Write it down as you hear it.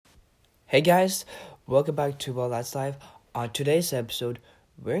Hey guys, welcome back to Well That's Life. On today's episode,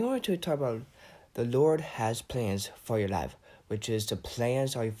 we're going to talk about the Lord has plans for your life, which is the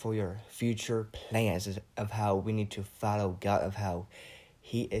plans are for your future plans of how we need to follow God, of how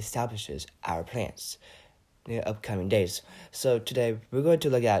He establishes our plans in the upcoming days. So today we're going to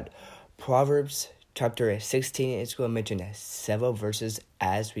look at Proverbs chapter 16. It's going to mention several verses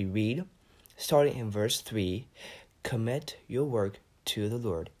as we read, starting in verse 3. Commit your work to the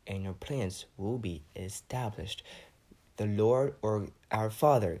Lord, and your plans will be established. The Lord, or our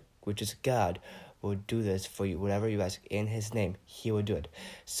Father, which is God, will do this for you. Whatever you ask in His name, He will do it.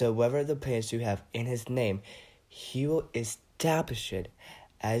 So whatever the plans you have in His name, He will establish it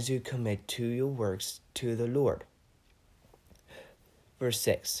as you commit to your works to the Lord. Verse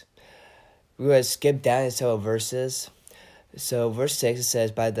 6. We're going to skip down several verses. So verse 6 it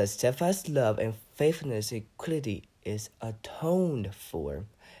says, by the steadfast love and faithfulness equity is atoned for,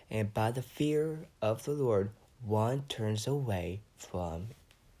 and by the fear of the Lord one turns away from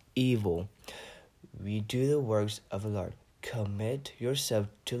evil. We do the works of the Lord. Commit yourself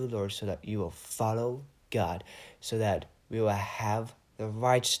to the Lord so that you will follow God, so that we will have the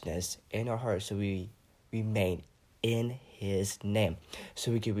righteousness in our hearts, so we remain in His name,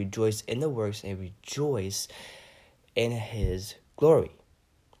 so we can rejoice in the works and rejoice in His glory.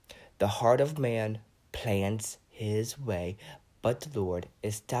 The heart of man plans his way, but the Lord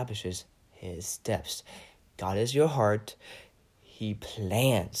establishes his steps. God is your heart. He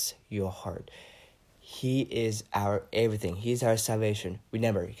plans your heart. He is our everything. He is our salvation.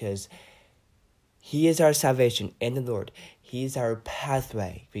 Remember, because He is our salvation in the Lord. He is our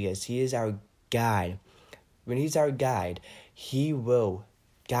pathway, because He is our guide. When He's our guide, He will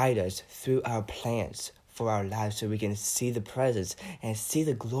guide us through our plans for our lives, so we can see the presence and see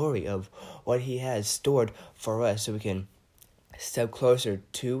the glory of what He has stored for us, so we can step closer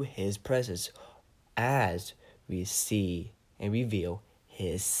to His presence as we see and reveal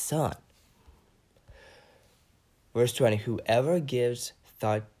His Son. Verse 20, whoever gives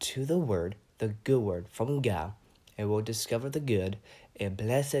thought to the good word from God, and will discover the good, and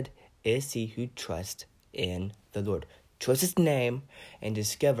blessed is he who trusts in the Lord. Trust His name and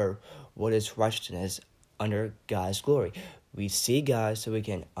discover what is righteousness under God's glory. We see God so we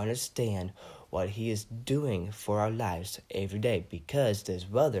can understand what He is doing for our lives every day, because this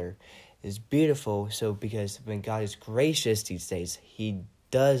weather is beautiful. So because when God is gracious these days, He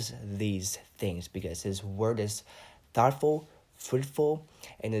does these things because His word is thoughtful, fruitful,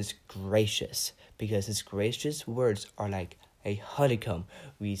 and is gracious, because His gracious words are like a honeycomb.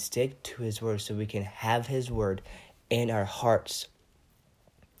 We stick to His word so we can have His word in our hearts.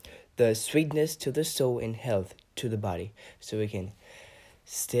 The sweetness to the soul and health to the body, so we can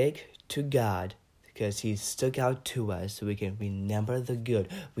stick to God because He stuck out to us, so we can remember the good,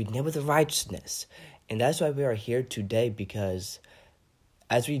 remember the righteousness. And that's why we are here today, because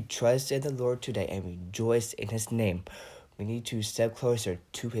as we trust in the Lord today and rejoice in His name, we need to step closer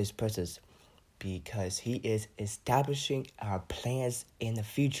to His presence, because He is establishing our plans in the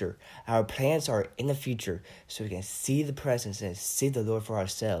future. Our plans are in the future, so we can see the presence and see the Lord for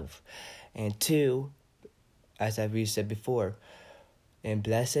ourselves. And two, as we said before, and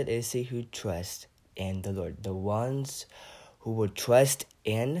blessed is he who trusts in the Lord. The ones who will trust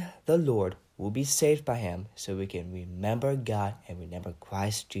in the Lord will be saved by Him, so we can remember God and remember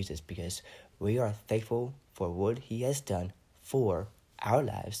Christ Jesus, because we are thankful for what He has done for our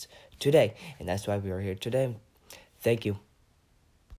lives today. And that's why we are here today. Thank you.